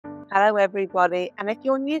Hello everybody, and if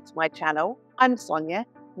you're new to my channel, I'm Sonia,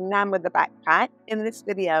 Nan with the Backpack. In this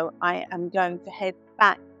video, I am going to head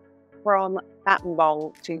back from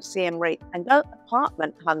Battambang to Siem Reap and go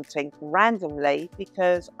apartment hunting randomly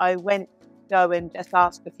because I went to go and just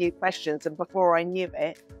ask a few questions, and before I knew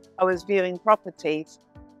it, I was viewing properties.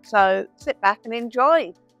 So sit back and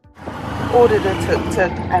enjoy. Ordered a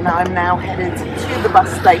tuk-tuk and I'm now headed to the bus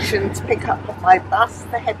station to pick up my bus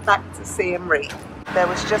to head back to Siem Reap. There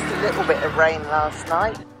was just a little bit of rain last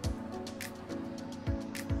night.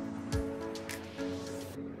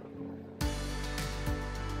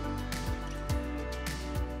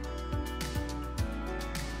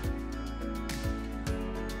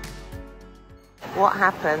 What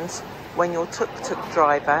happens when your tuk-tuk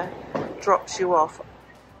driver drops you off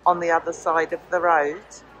on the other side of the road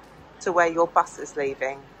to where your bus is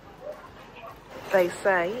leaving? They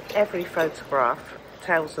say every photograph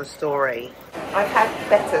tells a story. I've had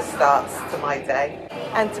better starts to my day,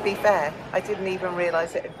 and to be fair, I didn't even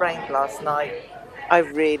realise it had rained last night. I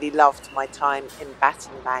really loved my time in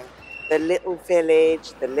Battambang. The little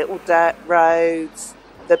village, the little dirt roads,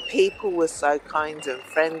 the people were so kind and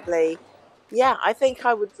friendly. Yeah, I think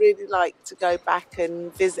I would really like to go back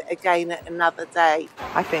and visit again at another day.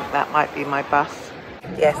 I think that might be my bus.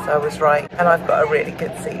 Yes, I was right, and I've got a really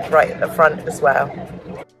good seat right at the front as well.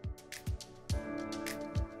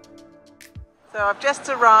 So I've just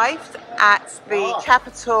arrived at the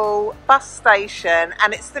capital bus station,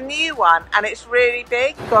 and it's the new one and it's really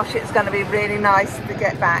big. Gosh, it's going to be really nice to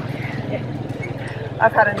get back.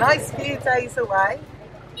 I've had a nice few days away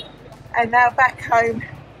and now back home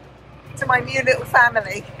to my new little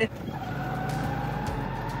family.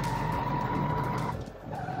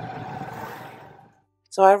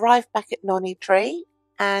 So I arrived back at Noni Tree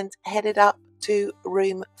and headed up to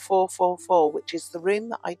room 444, which is the room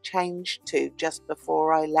that I changed to just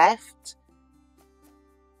before I left.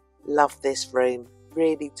 Love this room,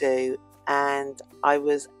 really do. And I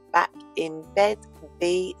was back in bed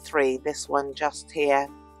B3, this one just here.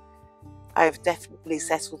 I've definitely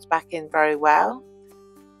settled back in very well.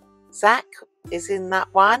 Zach is in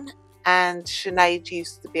that one, and Sinead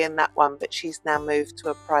used to be in that one, but she's now moved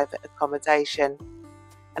to a private accommodation.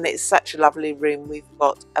 And it's such a lovely room. We've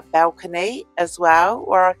got a balcony as well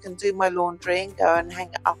where I can do my laundry and go and hang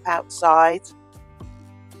it up outside.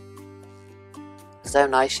 So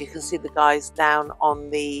nice. You can see the guys down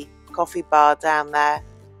on the coffee bar down there.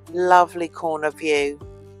 Lovely corner view.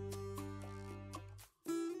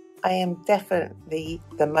 I am definitely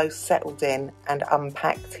the most settled in and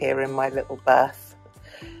unpacked here in my little berth.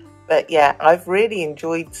 But yeah, I've really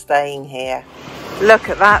enjoyed staying here. Look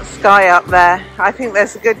at that sky up there. I think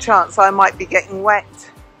there's a good chance I might be getting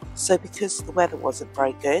wet. So because the weather wasn't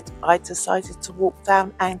very good, I decided to walk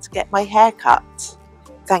down and to get my hair cut.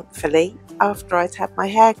 Thankfully, after I'd had my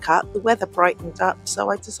hair cut, the weather brightened up,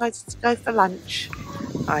 so I decided to go for lunch.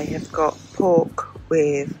 I have got pork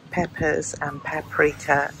with peppers and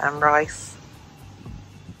paprika and rice.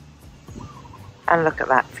 And look at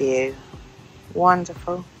that view.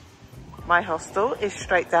 Wonderful. My hostel is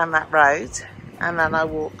straight down that road. And then I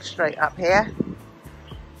walk straight up here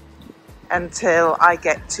until I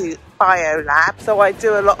get to BioLab. So I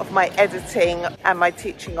do a lot of my editing and my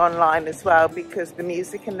teaching online as well because the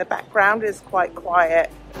music in the background is quite quiet.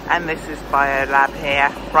 And this is BioLab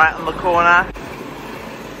here, right on the corner.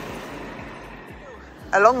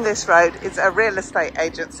 Along this road is a real estate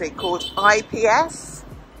agency called IPS.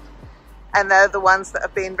 And they're the ones that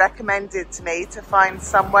have been recommended to me to find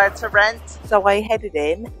somewhere to rent. So I headed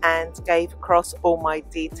in and gave across all my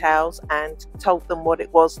details and told them what it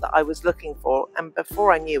was that I was looking for. And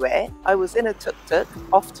before I knew it, I was in a tuk-tuk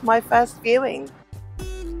off to my first viewing.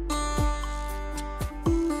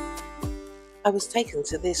 I was taken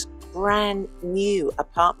to this brand new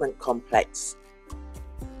apartment complex.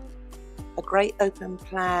 A great open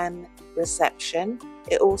plan reception.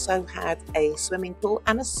 It also had a swimming pool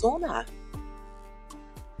and a sauna.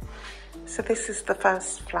 So this is the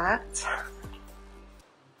first flat,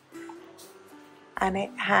 and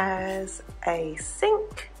it has a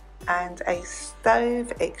sink and a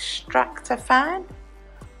stove extractor fan,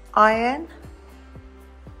 iron,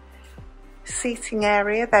 seating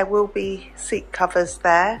area, there will be seat covers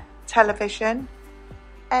there, television,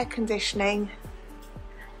 air conditioning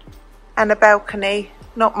and a balcony,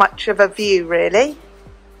 not much of a view really.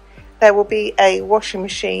 There will be a washing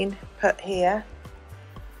machine put here.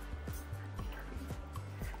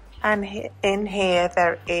 And in here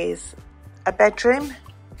there is a bedroom,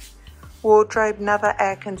 wardrobe, another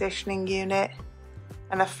air conditioning unit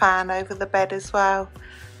and a fan over the bed as well.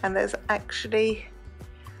 And there's actually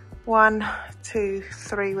 1, 2,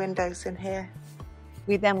 3 windows in here.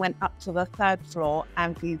 We then went up to the 3rd floor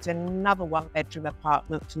and viewed another 1-bedroom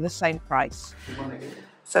apartment for the same price.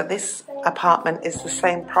 So this apartment is the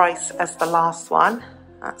same price as the last one.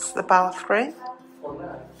 That's the bathroom.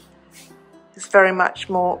 It's very much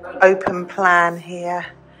more open plan here,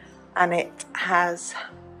 and it has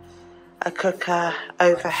a cooker,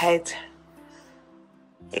 overhead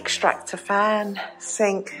extractor fan,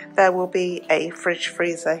 sink. There will be a fridge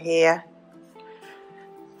freezer here.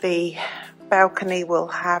 The balcony will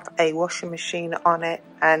have a washing machine on it,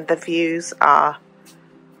 and the views are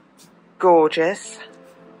gorgeous.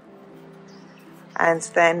 And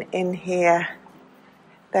then in here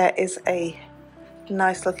there is a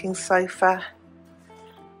nice looking sofa,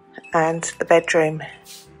 and the bedroom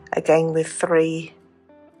again with 3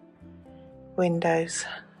 windows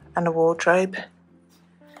and a wardrobe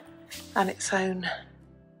and its own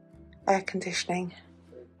air conditioning.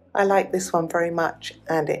 I like this one very much,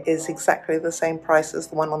 and it is exactly the same price as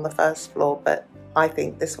the one on the 1st floor, but I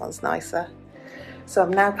think this one's nicer. So I've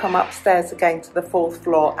now come upstairs again to the 4th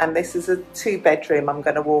floor, and this is a 2-bedroom I'm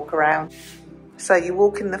going to walk around. So you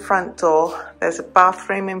walk in the front door, there's a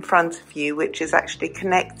bathroom in front of you which is actually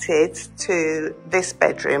connected to this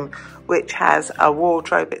bedroom, which has a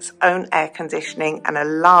wardrobe, its own air conditioning and a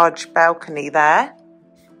large balcony there.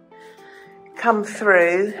 Come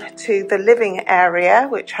through to the living area,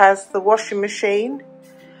 which has the washing machine,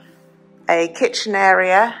 a kitchen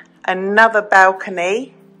area, another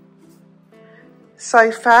balcony,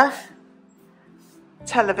 sofa,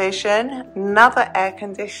 television, another air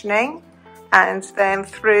conditioning, and then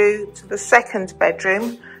through to the 2nd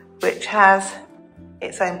bedroom, which has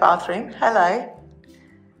its own bathroom. Hello.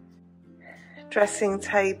 Dressing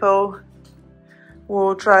table,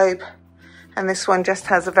 wardrobe, and this one just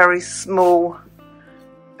has a very small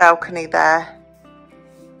balcony there.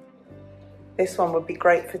 This one would be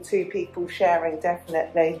great for 2 people sharing,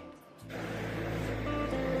 definitely.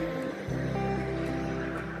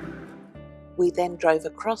 We then drove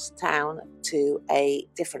across town to a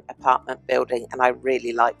different apartment building, and I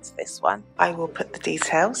really liked this one. I will put the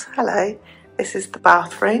details. Hello, this is the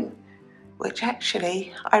bathroom, which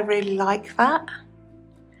actually I really like that.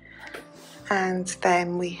 And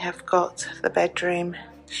then we have got the bedroom,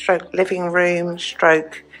 stroke living room,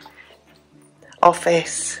 stroke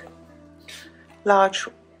office, large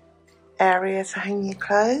area to hang your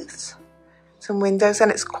clothes, some windows,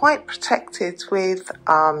 and it's quite protected with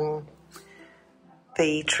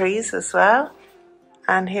the trees as well.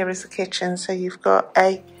 And here is the kitchen, so you've got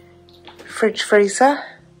a fridge freezer,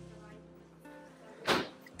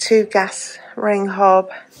 2 gas ring hob,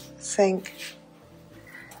 sink,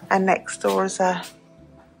 and next door is a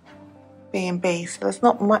B&B, so there's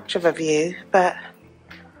not much of a view, but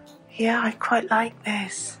yeah, I quite like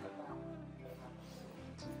this.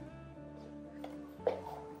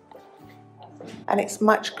 And it's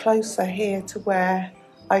much closer here to where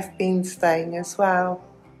I've been staying as well.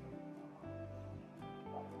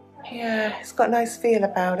 Yeah, it's got a nice feel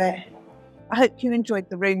about it. I hope you enjoyed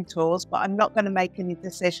the room tours, but I'm not going to make any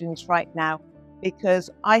decisions right now because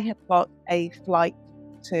I have got a flight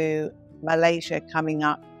to Malaysia coming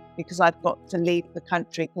up, because I've got to leave the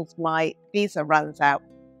country because my visa runs out.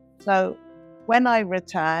 So when I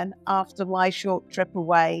return after my short trip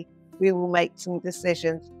away, we will make some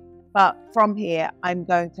decisions. But from here, I'm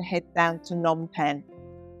going to head down to Phnom Penh.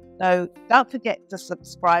 So don't forget to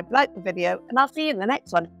subscribe, like the video, and I'll see you in the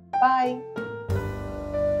next one. Bye.